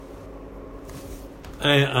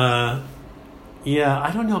Yeah,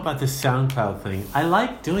 I don't know about this SoundCloud thing. I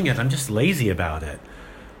like doing it. I'm just lazy about it.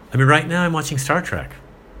 I mean, right now I'm watching Star Trek.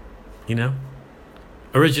 You know?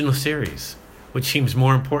 Original series, which seems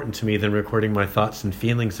more important to me than recording my thoughts and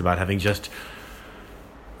feelings about having just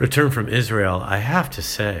returned from Israel. I have to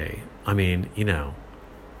say, I mean, you know,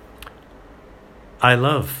 I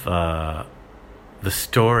love the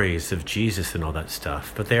stories of Jesus and all that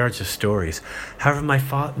stuff, but they are just stories. However, my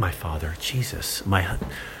father, Jesus, my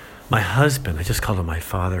husband, I just called him my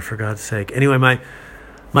father, for God's sake. Anyway,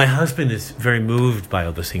 my husband is very moved by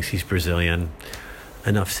all those things. He's Brazilian,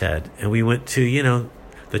 enough said. And we went to, you know,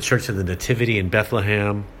 the Church of the Nativity in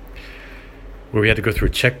Bethlehem, where we had to go through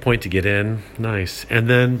a checkpoint to get in. Nice. And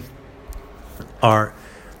then our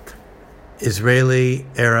Israeli,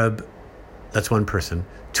 Arab, that's one person,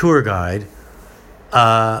 tour guide,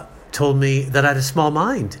 told me that I had a small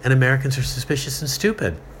mind and Americans are suspicious and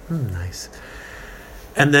stupid. Nice.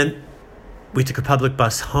 And then we took a public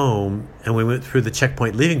bus home and we went through the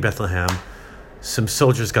checkpoint leaving Bethlehem. Some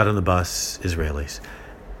soldiers got on the bus, Israelis,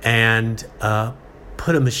 and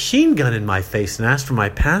put a machine gun in my face and asked for my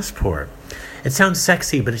passport. It sounds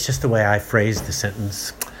sexy, but it's just the way I phrased the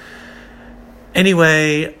sentence.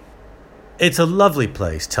 Anyway, it's a lovely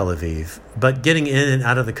place, Tel Aviv, but getting in and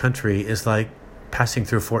out of the country is like passing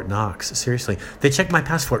through Fort Knox. Seriously. They checked my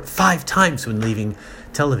passport 5 times when leaving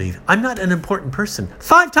Tel Aviv. I'm not an important person.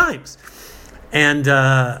 5 times. And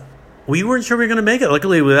we weren't sure we were going to make it.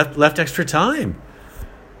 Luckily, we left extra time.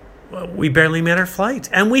 We barely made our flight.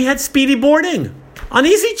 And we had speedy boarding on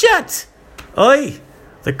EasyJet. Oy,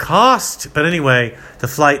 the cost. But anyway, the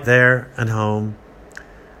flight there and home.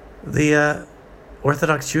 The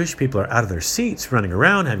Orthodox Jewish people are out of their seats, running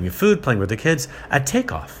around, having food, playing with their kids at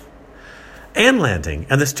takeoff and landing.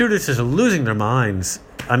 And the stewardesses are losing their minds.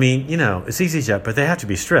 I mean, you know, it's EasyJet, but they have to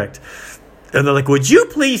be strict. And they're like, would you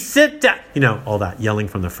please sit down? You know, all that yelling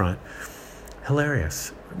from the front.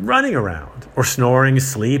 Hilarious. Running around or snoring,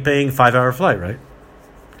 sleeping, 5-hour flight, right?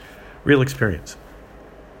 Real experience.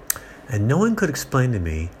 And no one could explain to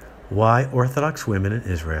me why Orthodox women in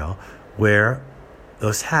Israel wear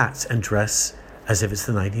those hats and dress as if it's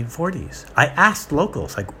the 1940s. I asked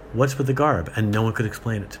locals, like, what's with the garb? And no one could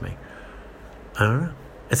explain it to me. I don't know.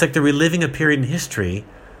 It's like they're reliving a period in history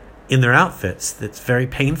in their outfits that's very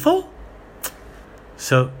painful.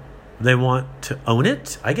 So they want to own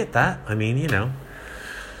it. I get that. I mean, you know,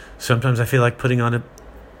 sometimes I feel like putting on a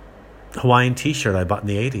Hawaiian t-shirt I bought in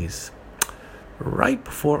the 80s right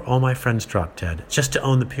before all my friends dropped dead, just to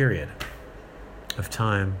own the period of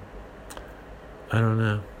time. I don't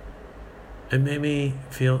know. It made me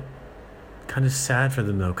feel kind of sad for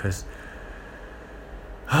them, though, because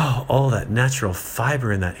all that natural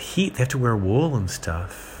fiber and that heat, they have to wear wool and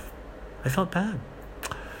stuff. I felt bad.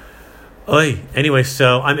 Oy. Anyway,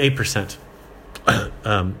 so I'm 8%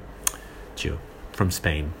 Jew from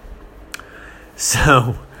Spain.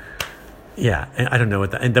 So, yeah, and I don't know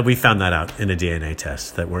what that... And then we found that out in a DNA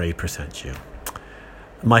test, that we're 8% Jew.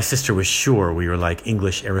 My sister was sure we were like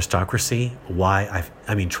English aristocracy. Why?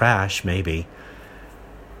 I mean, trash, maybe.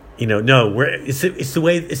 You know, no, it's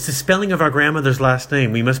the spelling of our grandmother's last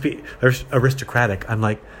name. We must be aristocratic. I'm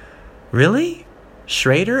like, really?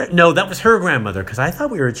 Schrader? No, that was her grandmother, because I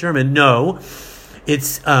thought we were German. No,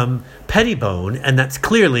 it's Pettibone, and that's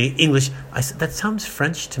clearly English. I said, that sounds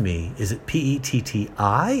French to me. Is it Petti?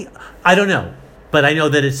 I don't know, but I know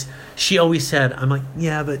that it's, she always said, I'm like,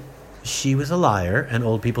 yeah, but she was a liar, and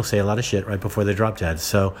old people say a lot of shit right before they drop dead.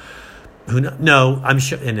 So, who knows? No, I'm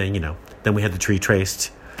sure. And then, you know, then we had the tree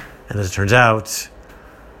traced, and as it turns out,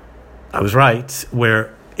 I was right.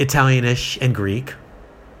 We're Italianish and Greek.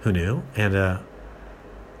 Who knew? And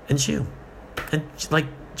Jew, and like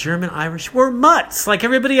German, Irish. We're mutts like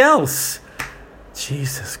everybody else.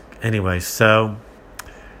 Jesus. Anyway, so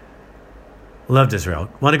loved Israel.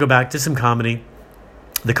 Want to go back to some comedy.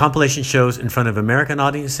 The compilation shows in front of American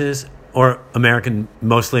audiences, or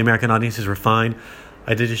mostly American audiences, were fine.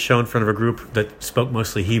 I did a show in front of a group that spoke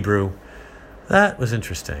mostly Hebrew. That was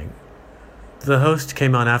interesting. The host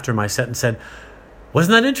came on after my set and said,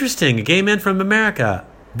 wasn't that interesting? A gay man from America.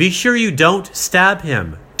 Be sure you don't stab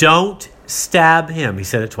him. Don't stab him. He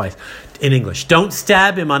said it twice in English. Don't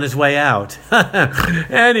stab him on his way out.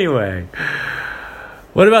 Anyway.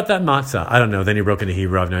 What about that matzah? I don't know. Then he broke into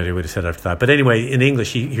Hebrew. I have no idea what he said after that. But anyway, in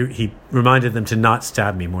English, he reminded them to not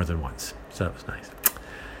stab me more than once. So that was nice.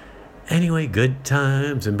 Anyway, good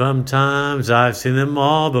times and bum times. I've seen them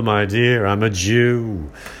all, but my dear, I'm a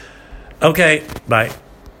Jew. Okay, bye.